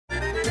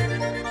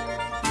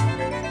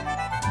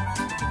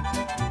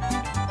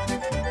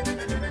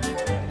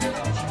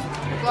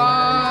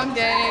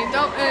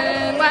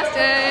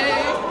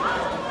gymnastics.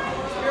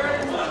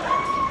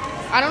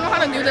 I don't know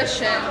how to do this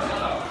shit.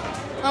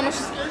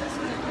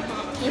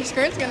 Your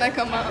skirt's gonna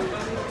come up.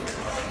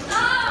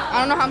 I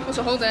don't know how I'm supposed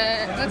to hold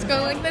it. Let's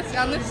go like this,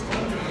 on this.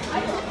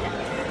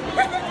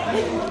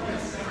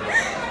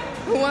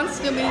 Who wants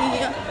to be?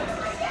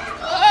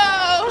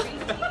 Oh!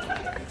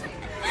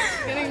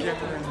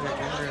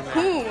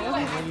 Who?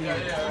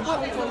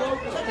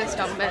 This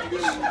dumb bitch.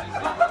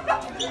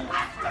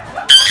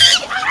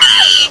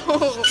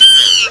 Oh.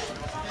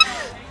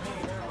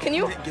 Can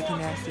you? Get the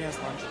nasty ass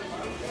lunch.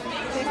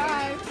 Say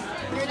hi.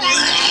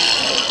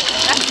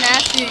 That's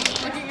nasty.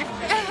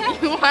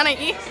 You wanna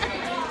eat?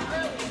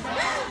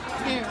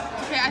 Here.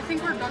 Okay, I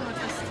think we're done with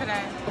this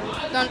today.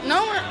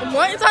 No,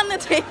 what is on the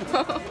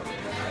table?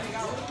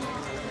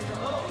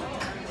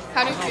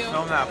 How do you Don't feel?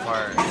 film that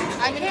part.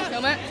 I can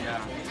film it.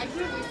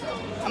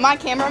 Yeah. Am I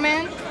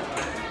cameraman?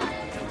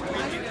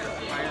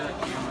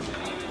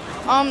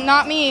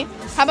 Not me.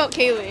 How about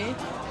Kaylee?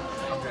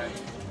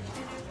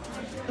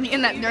 I'm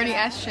eating that dirty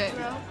ass shit.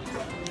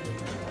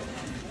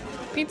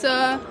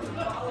 Pizza.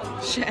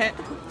 Shit.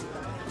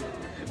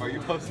 Are you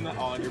posting that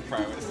all on your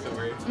private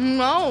story?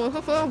 No, it's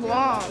a full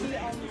vlog.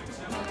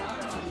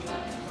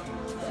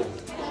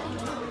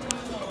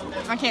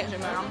 I can't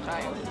zoom in, I'm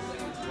tired.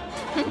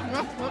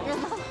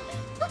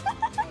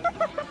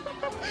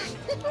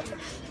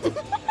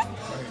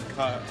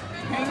 Cut.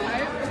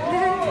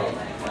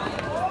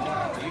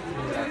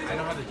 I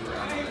know how to do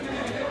that.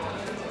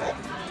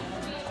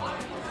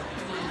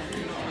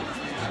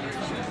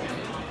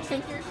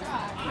 Take your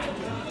shot.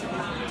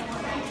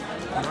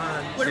 Come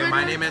on. What Say, are we my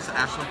doing? name is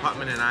Ashlyn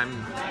Putman and I'm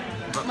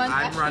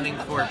Ashlyn running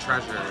for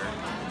treasurer.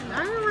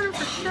 I'm running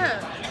for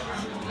shit.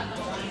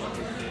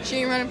 She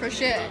ain't running for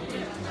shit.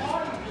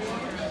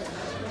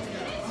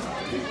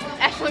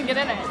 Ashley, get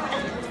in it.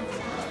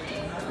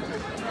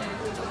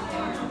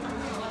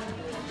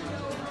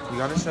 You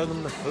gotta show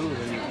them the food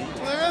when you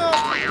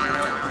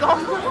eat.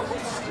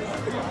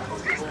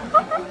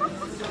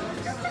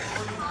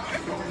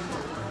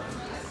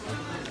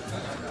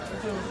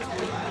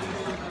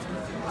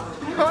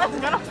 No, it's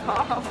gonna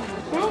fall.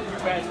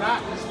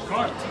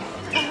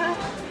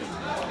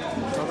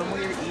 Show them what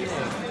you're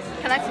eating.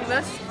 Can I see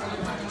this?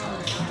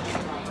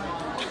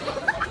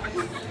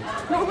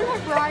 No, we're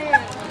not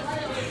Brian.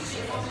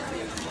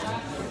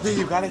 Dude,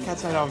 you gotta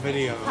catch that on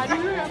video. How do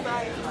you do that,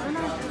 Brian? I don't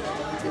know.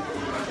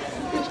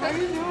 How do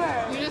you do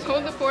it? You just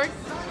hold the fork,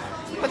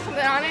 put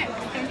something on it,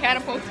 and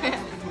catapult it.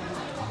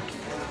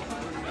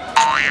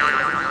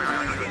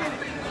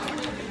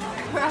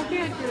 I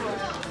can't do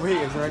it. Wait,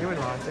 is there anyone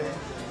watching?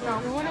 No,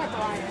 we're not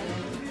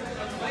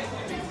Brian.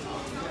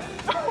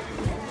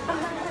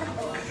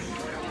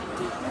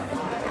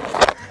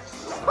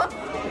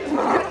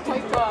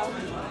 Wake up.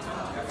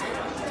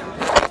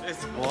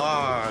 It's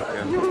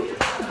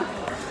vlog.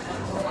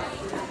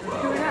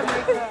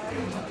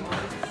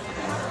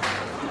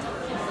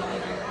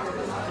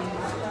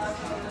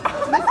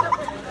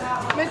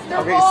 Mr.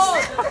 Okay, Bolt!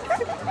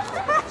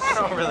 I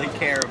don't really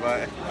care,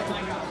 but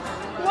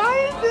Why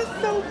is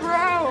this so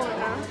brown?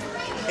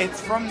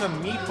 it's from the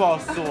meatball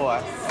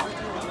sauce.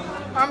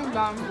 I'm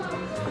dumb.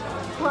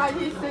 Why do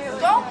you say it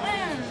like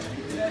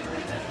Don't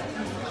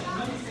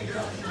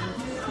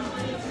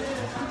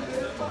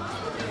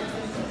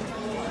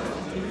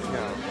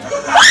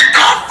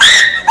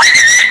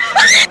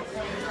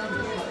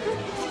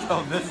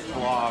Oh, this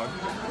vlog.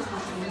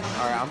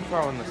 Alright, I'm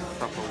throwing this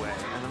stuff away.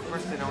 And of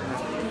course they don't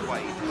have to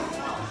fight.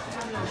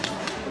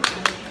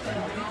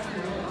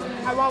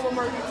 I want one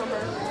more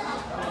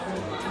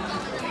cucumber.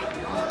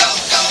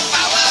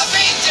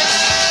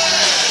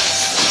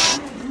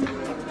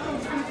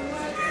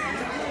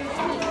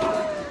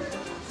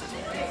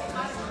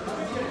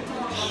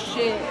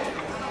 Shit.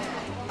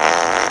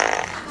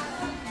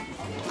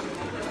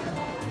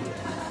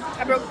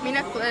 I broke my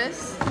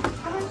necklace.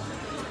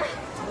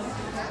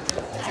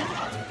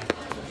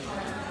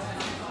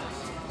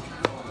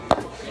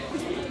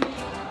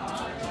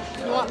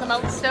 You want them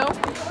out still?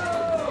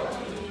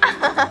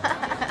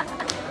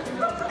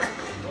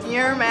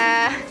 You're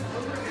mad.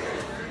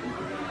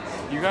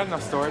 You got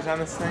enough storage on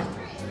this thing?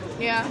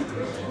 Yeah.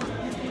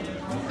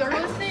 They're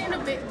gonna say in a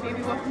bit,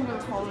 baby, welcome to the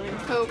holiday.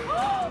 Poop.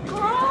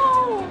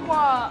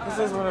 Bro! This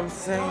is what I'm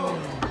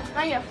saying.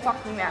 I need a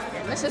fucking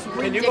napkin. This is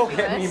ridiculous. Can you go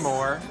get me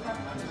more?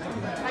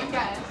 I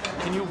guess.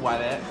 Can you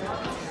wet it?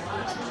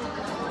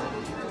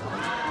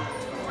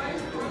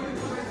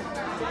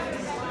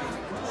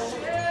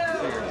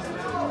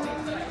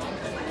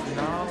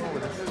 No,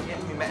 this is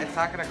getting me mad. It's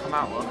not gonna come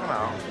out. Will it come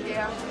out?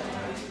 Yeah.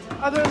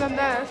 Other than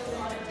this,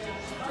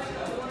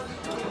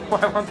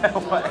 Why won't that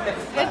wet?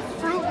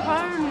 it's fruit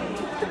punch.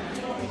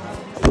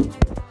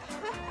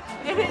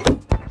 It is.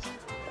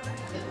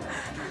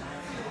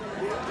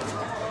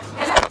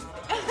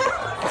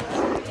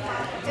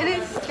 It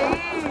is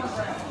staged.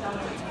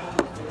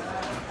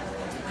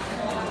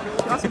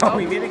 No,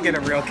 we need to get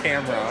a real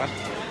camera.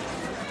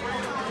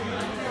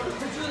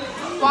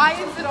 Why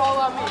is it all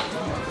on me?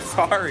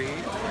 Sorry.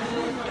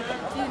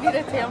 Do you need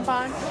a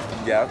tampon?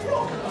 Yep.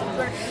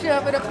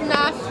 Shove it up your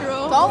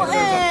nostril. Go There's a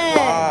in.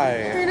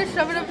 fly. You're gonna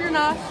shove it up your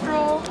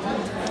nostril.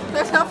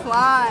 There's a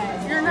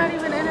fly. You're not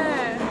even in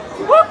it.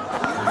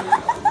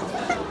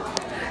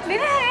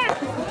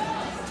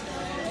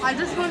 I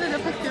just wanted a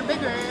picture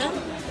bigger.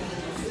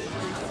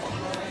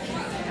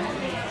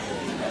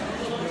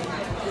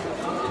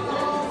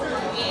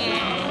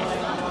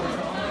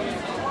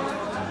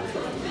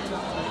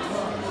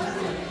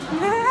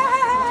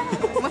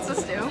 What's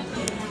this do?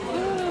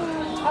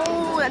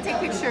 Oh, that take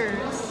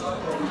pictures.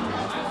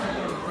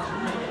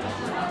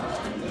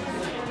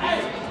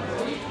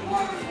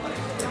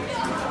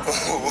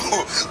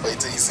 Wait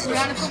till you see You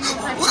that. gotta put more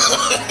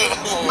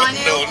pressure. My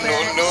No,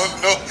 nails,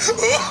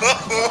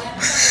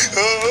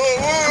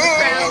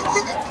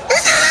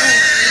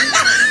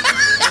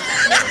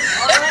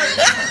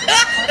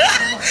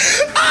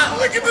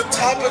 Look at the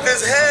top of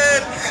his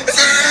head.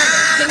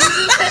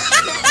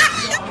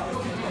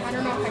 I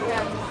don't know if I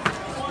can.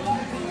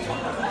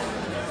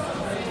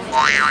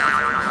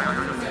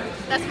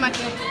 That's my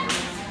thing.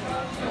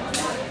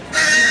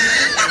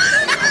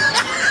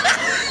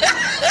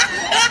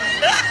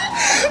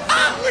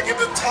 Look at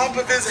the top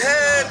of his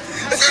head.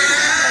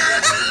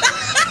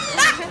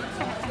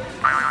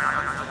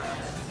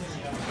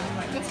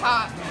 It's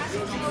hot.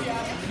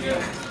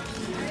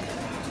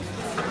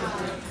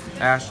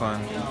 Ashlyn.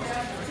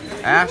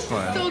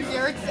 Ashlyn. Stole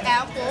Garrett's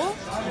apple.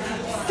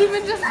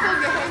 Steven just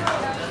stole Garrett's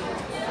apple.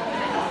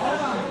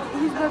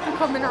 He's about to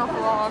come in our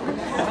vlog.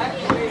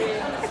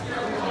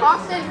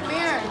 Austin, come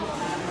here.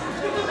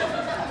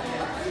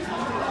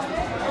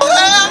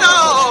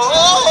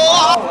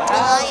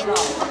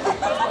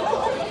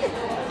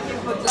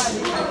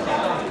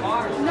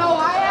 No,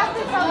 I have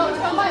to tell him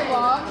to my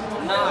vlog.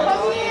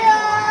 Come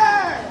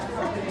here!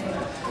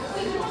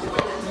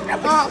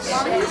 Oh,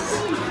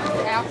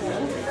 apple.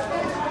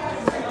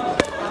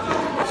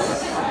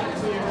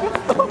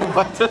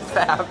 What just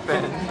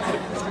happened?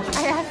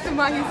 I asked him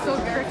why he stole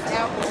Garrett's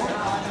apple.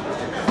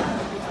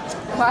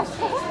 Last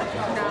one?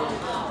 No.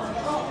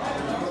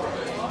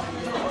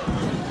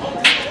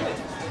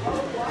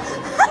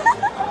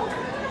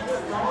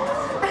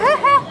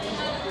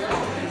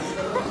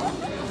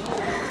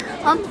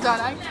 I'm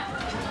done.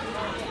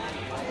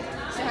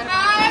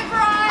 Hi,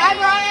 Brian! Hi,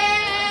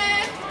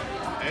 Brian!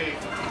 Hey.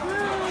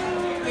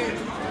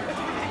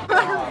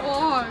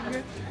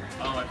 Vlog.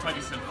 Oh, I thought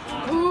you said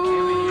vlog.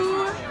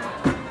 Ooh.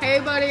 Hey,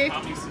 buddy.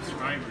 How many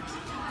subscribers?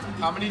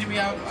 How many do we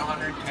have?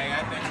 100K,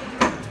 I think.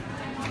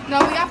 No,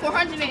 we got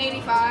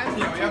 485.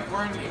 Yeah, we have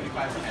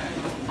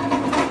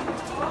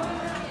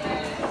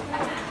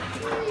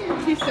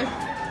 485K. He said,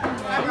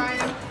 Hi,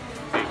 Brian.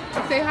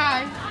 say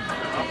hi.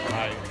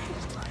 Hi.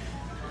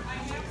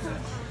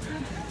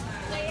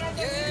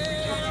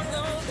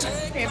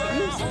 Hey,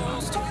 Bruce.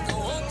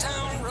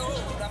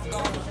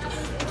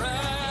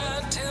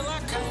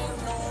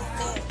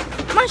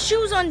 My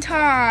shoe's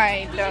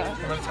untied.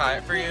 I'm gonna tie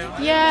it for you.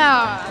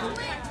 Yeah.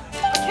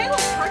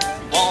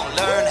 Won't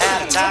learn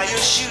how to tie your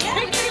shoe.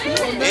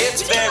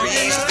 It's a very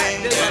easy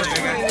thing to do.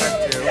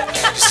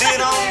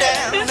 Sit on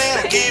down and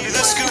I'll give you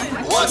the scoop.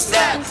 What's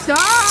that?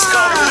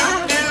 Stop.